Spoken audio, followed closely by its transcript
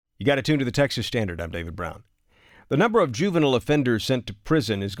You got to tune to the Texas Standard. I'm David Brown. The number of juvenile offenders sent to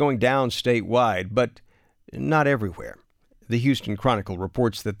prison is going down statewide, but not everywhere. The Houston Chronicle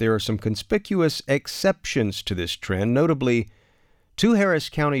reports that there are some conspicuous exceptions to this trend, notably 2 Harris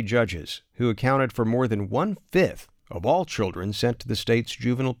County judges who accounted for more than 1/5 of all children sent to the state's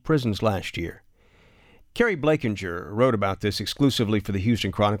juvenile prisons last year. Carrie Blakinger wrote about this exclusively for the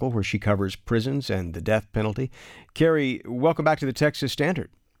Houston Chronicle, where she covers prisons and the death penalty. Carrie, welcome back to the Texas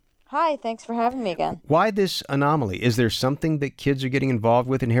Standard. Hi, thanks for having me again. Why this anomaly? Is there something that kids are getting involved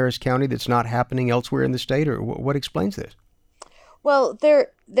with in Harris County that's not happening elsewhere in the state, or what explains this? Well,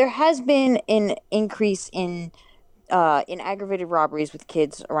 there has been an increase in aggravated robberies with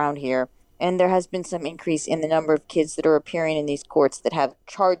kids around here, and there has been some increase in the number of kids that are appearing in these courts that have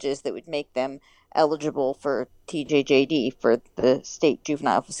charges that would make them eligible for TJJD for the state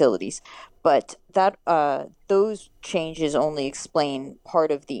juvenile facilities. But that those changes only explain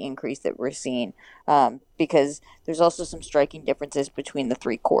part of the increase that we're seeing, because there's also some striking differences between the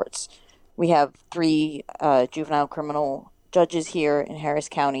 3 courts. We have 3 juvenile criminal judges here in Harris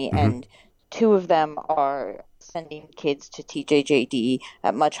County, and 2 of them are sending kids to TJJD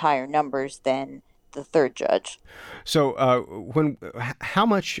at much higher numbers than the 3rd judge. So how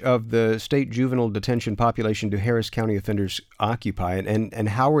much of the state juvenile detention population do Harris County offenders occupy, and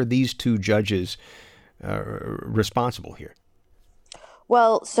how are these 2 judges responsible here?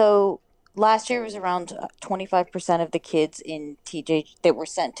 Well, so last year was around 25% of the kids in that were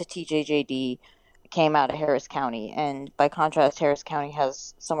sent to TJJD came out of Harris County, and by contrast, Harris County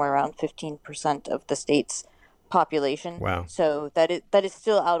has somewhere around 15% of the state's population. Wow. So that is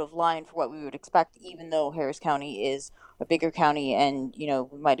still out of line for what we would expect, even though Harris County is a bigger county, and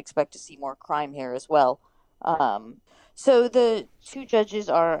we might expect to see more crime here as well. So the 2 judges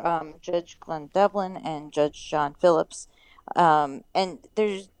are Judge Glenn Devlin and Judge John Phillips, and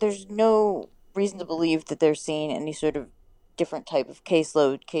there's no reason to believe that they're seeing any sort of different type of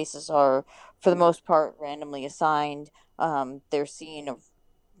caseload. Cases are, for the most part, randomly assigned. They're seeing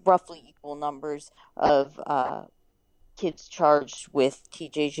roughly equal numbers of kids charged with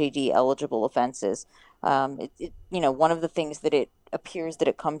TJJD eligible offenses. One of the things that it appears that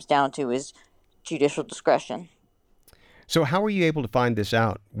it comes down to is judicial discretion. So how were you able to find this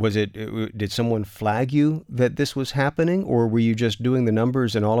out? Did someone flag you that this was happening, or were you just doing the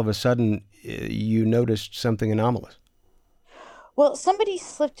numbers and all of a sudden you noticed something anomalous? Well, somebody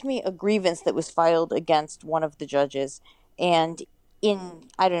slipped me a grievance that was filed against one of the judges, and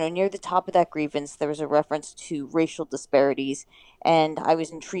near the top of that grievance, there was a reference to racial disparities, and I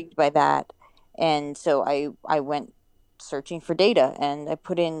was intrigued by that. And so I went searching for data, and I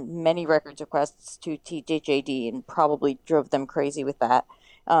put in many records requests to TJJD and probably drove them crazy with that.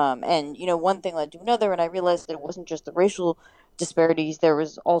 One thing led to another, and I realized that it wasn't just the racial disparities. There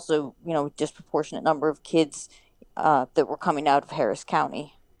was also, a disproportionate number of kids that were coming out of Harris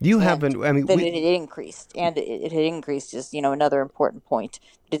County. It had increased, and it had increased is, another important point.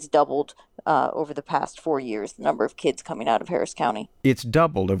 It's doubled over the past 4 years, the number of kids coming out of Harris County. It's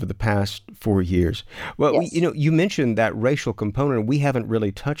doubled over the past 4 years. Well, yes. You mentioned that racial component. We haven't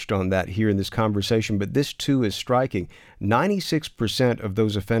really touched on that here in this conversation, but this too is striking. 96% of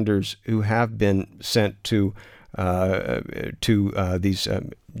those offenders who have been sent to these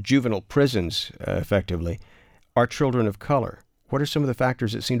juvenile prisons, effectively, are children of color. What are some of the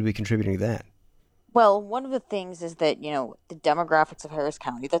factors that seem to be contributing to that? Well, one of the things is that, the demographics of Harris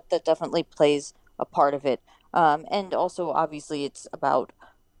County, that definitely plays a part of it. And also, obviously, it's about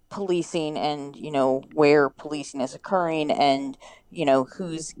policing and, where policing is occurring and,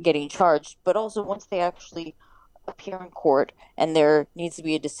 who's getting charged. But also, once they actually appear in court and there needs to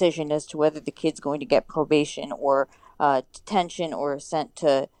be a decision as to whether the kid's going to get probation or detention or sent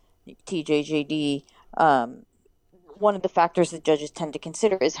to TJJD, one of the factors that judges tend to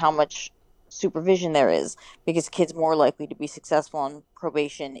consider is how much supervision there is, because kids are more likely to be successful on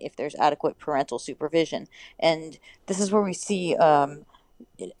probation if there's adequate parental supervision. And this is where we see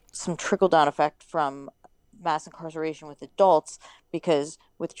some trickle-down effect from mass incarceration with adults, because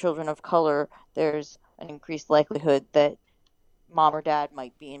with children of color, there's an increased likelihood that mom or dad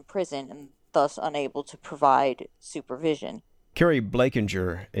might be in prison and thus unable to provide supervision. Carrie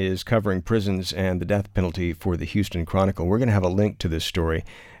Blakinger is covering prisons and the death penalty for the Houston Chronicle. We're going to have a link to this story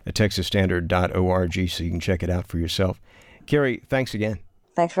at texasstandard.org so you can check it out for yourself. Carrie, thanks again.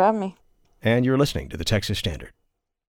 Thanks for having me. And you're listening to the Texas Standard.